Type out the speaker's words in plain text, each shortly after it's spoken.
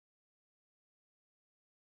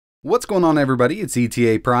What's going on, everybody? It's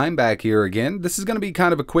ETA Prime back here again. This is going to be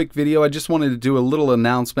kind of a quick video. I just wanted to do a little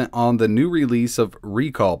announcement on the new release of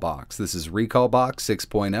Recalbox. This is Recalbox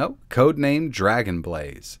 6.0, codenamed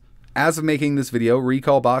DragonBlaze. As of making this video,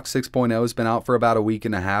 Recalbox 6.0 has been out for about a week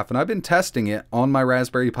and a half, and I've been testing it on my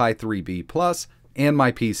Raspberry Pi 3B Plus and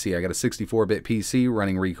my PC. I got a 64-bit PC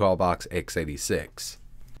running Recalbox x86.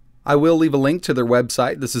 I will leave a link to their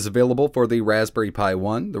website. This is available for the Raspberry Pi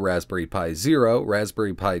 1, the Raspberry Pi 0,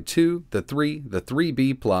 Raspberry Pi 2, the 3, the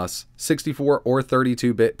 3B Plus, 64 or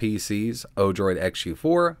 32-bit PCs, Odroid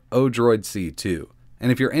XU4, Odroid C2.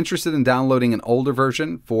 And if you're interested in downloading an older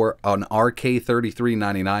version for an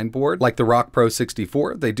RK3399 board, like the Rock Pro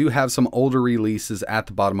 64, they do have some older releases at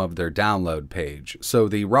the bottom of their download page. So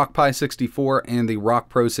the Rock Pi 64 and the Rock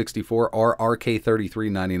Pro 64 are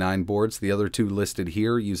RK3399 boards. The other two listed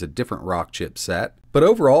here use a different Rock chipset. But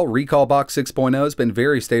overall, Recalbox 6.0 has been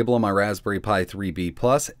very stable on my Raspberry Pi 3B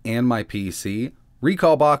Plus and my PC.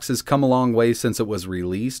 Recalbox has come a long way since it was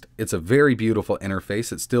released. It's a very beautiful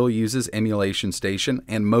interface. It still uses Emulation Station,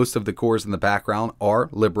 and most of the cores in the background are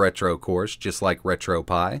libretro cores, just like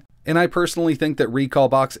RetroPie. And I personally think that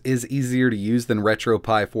Recalbox is easier to use than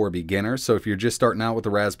RetroPie for beginners, so if you're just starting out with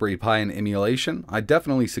the Raspberry Pi and emulation, I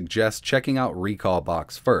definitely suggest checking out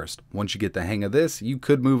Recalbox first. Once you get the hang of this, you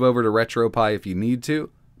could move over to RetroPie if you need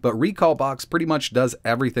to, but Recalbox pretty much does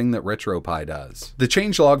everything that RetroPie does. The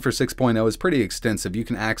changelog for 6.0 is pretty extensive. You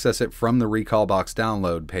can access it from the Recalbox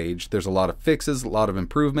download page. There's a lot of fixes, a lot of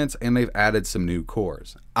improvements, and they've added some new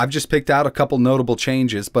cores. I've just picked out a couple notable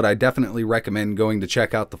changes, but I definitely recommend going to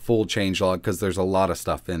check out the full changelog because there's a lot of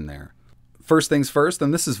stuff in there. First things first,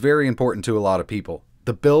 and this is very important to a lot of people,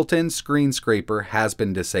 the built-in screen scraper has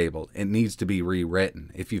been disabled. It needs to be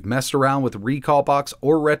rewritten. If you've messed around with Recalbox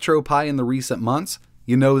or RetroPie in the recent months,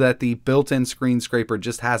 you know that the built-in screen scraper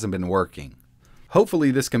just hasn't been working. Hopefully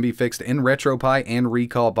this can be fixed in RetroPie and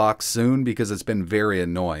Recalbox soon because it's been very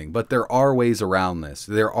annoying, but there are ways around this.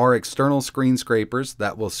 There are external screen scrapers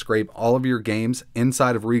that will scrape all of your games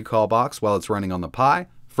inside of Recalbox while it's running on the Pi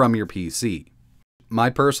from your PC. My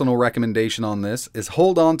personal recommendation on this is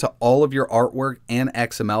hold on to all of your artwork and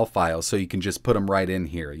XML files so you can just put them right in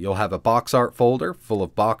here. You'll have a box art folder full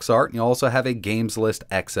of box art, and you'll also have a games list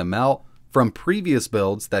XML from previous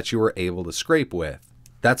builds that you were able to scrape with.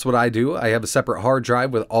 That's what I do. I have a separate hard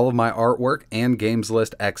drive with all of my artwork and games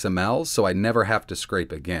list XML, so I never have to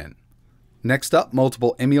scrape again. Next up,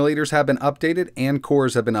 multiple emulators have been updated and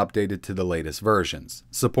cores have been updated to the latest versions.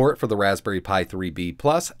 Support for the Raspberry Pi 3B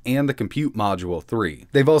Plus and the Compute Module 3.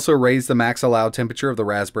 They've also raised the max allowed temperature of the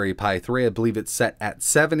Raspberry Pi 3. I believe it's set at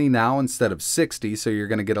 70 now instead of 60, so you're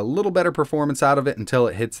going to get a little better performance out of it until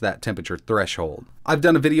it hits that temperature threshold. I've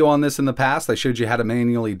done a video on this in the past. I showed you how to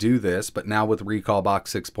manually do this, but now with Recalbox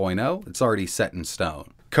 6.0, it's already set in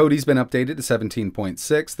stone. Kode's been updated to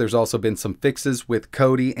 17.6. There's also been some fixes with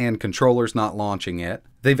Kode and controllers not launching yet.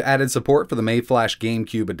 They've added support for the Mayflash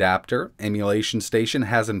GameCube adapter. Emulation Station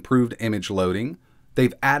has improved image loading.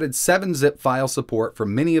 They've added 7-zip file support for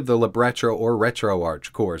many of the libretro or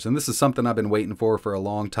RetroArch cores, and this is something I've been waiting for a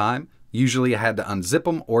long time. Usually I had to unzip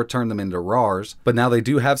them or turn them into RARs, but now they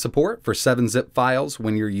do have support for 7-zip files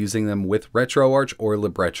when you're using them with RetroArch or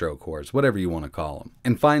libretro cores, whatever you want to call them.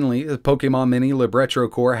 And finally, the Pokemon Mini libretro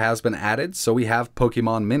core has been added, so we have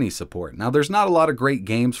Pokemon Mini support. Now there's not a lot of great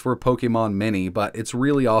games for Pokemon Mini, but it's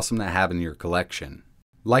really awesome to have in your collection.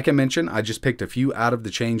 Like I mentioned, I just picked a few out of the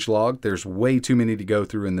changelog. There's way too many to go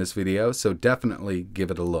through in this video, so definitely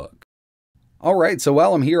give it a look. Alright, so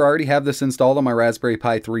while I'm here, I already have this installed on my Raspberry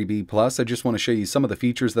Pi 3B Plus. I just want to show you some of the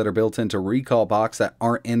features that are built into Recalbox that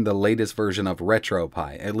aren't in the latest version of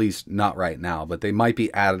RetroPie, at least not right now, but they might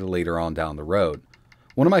be added later on down the road.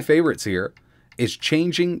 One of my favorites here is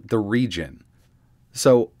changing the region.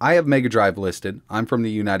 So I have Mega Drive listed. I'm from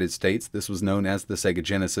the United States. This was known as the Sega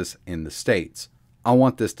Genesis in the States. I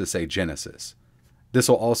want this to say Genesis. This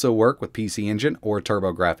will also work with PC Engine or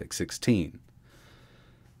TurboGrafx 16.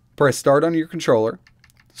 Press start on your controller,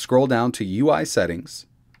 scroll down to UI settings.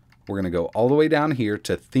 We're going to go all the way down here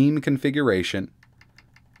to theme configuration,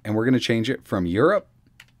 and we're going to change it from Europe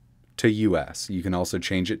to US. You can also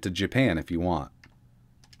change it to Japan if you want.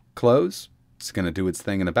 Close. It's going to do its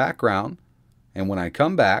thing in the background, and when I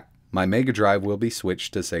come back, my Mega Drive will be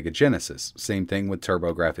switched to Sega Genesis. Same thing with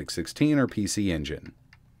TurboGrafx 16 or PC Engine.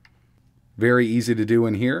 Very easy to do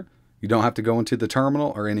in here. You don't have to go into the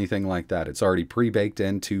terminal or anything like that. It's already pre-baked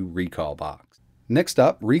into Recalbox. Next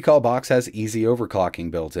up, Recalbox has easy overclocking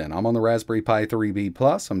built in. I'm on the Raspberry Pi 3B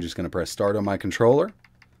Plus. I'm just going to press start on my controller,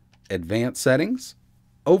 advanced settings,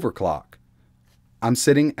 overclock. I'm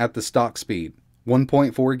sitting at the stock speed,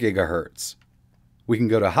 1.4 gigahertz. We can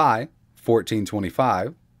go to high,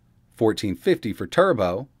 1425, 1450 for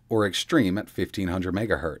turbo, or extreme at 1500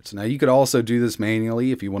 megahertz. Now you could also do this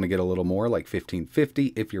manually if you want to get a little more, like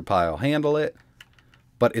 1550 if your Pi will handle it.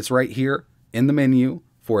 But it's right here in the menu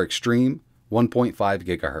for extreme 1.5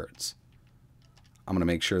 gigahertz. I'm going to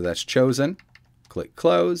make sure that's chosen. Click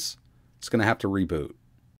close. It's going to have to reboot.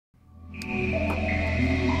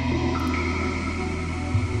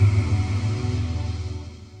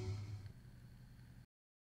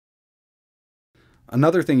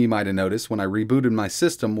 Another thing you might have noticed, when I rebooted my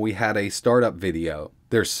system, we had a startup video.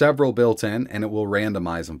 There's several built in, and it will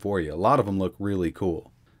randomize them for you. A lot of them look really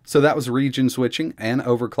cool. So that was region switching and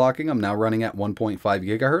overclocking. I'm now running at 1.5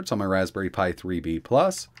 gigahertz on my Raspberry Pi 3B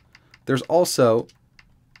Plus. There's also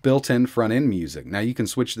built-in front-end music. Now you can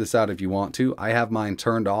switch this out if you want to. I have mine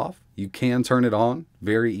turned off. You can turn it on.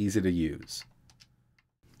 Very easy to use.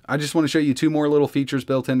 I just want to show you two more little features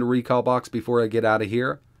built into Recalbox before I get out of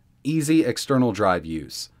here. Easy external drive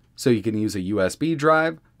use. So you can use a USB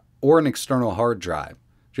drive or an external hard drive.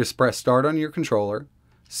 Just press start on your controller,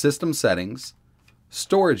 system settings,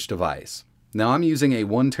 storage device. Now I'm using a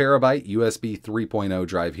 1 terabyte USB 3.0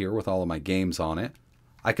 drive here with all of my games on it.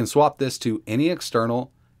 I can swap this to any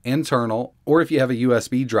external, internal, or if you have a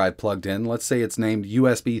USB drive plugged in, let's say it's named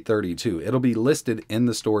USB 32, it'll be listed in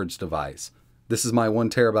the storage device. This is my 1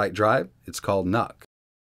 terabyte drive. It's called NUC.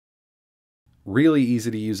 Really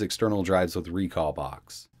easy to use external drives with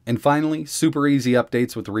Recalbox. And finally, super easy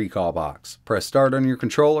updates with Recalbox. Press start on your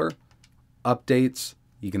controller, updates.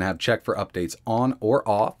 You can have check for updates on or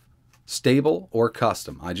off, stable or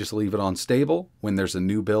custom. I just leave it on stable. When there's a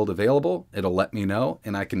new build available, it'll let me know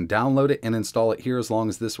and I can download it and install it here as long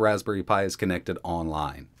as this Raspberry Pi is connected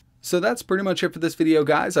online. So that's pretty much it for this video,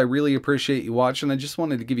 guys. I really appreciate you watching. I just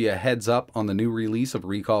wanted to give you a heads up on the new release of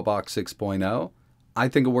Recalbox 6.0. I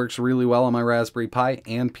think it works really well on my Raspberry Pi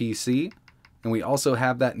and PC. And we also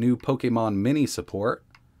have that new Pokemon Mini support.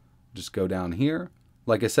 Just go down here.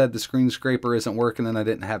 Like I said, the screen scraper isn't working and I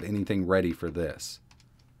didn't have anything ready for this.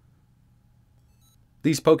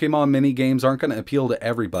 These Pokemon mini games aren't going to appeal to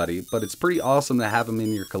everybody, but it's pretty awesome to have them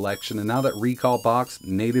in your collection. And now that Recalbox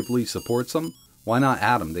natively supports them, why not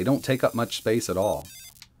add them? They don't take up much space at all.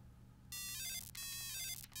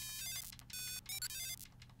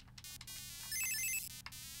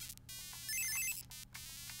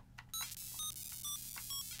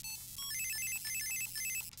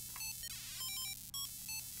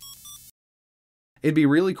 It'd be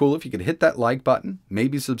really cool if you could hit that like button,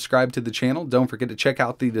 maybe subscribe to the channel. Don't forget to check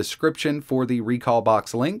out the description for the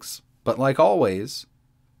Recalbox links. But like always,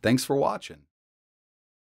 thanks for watching.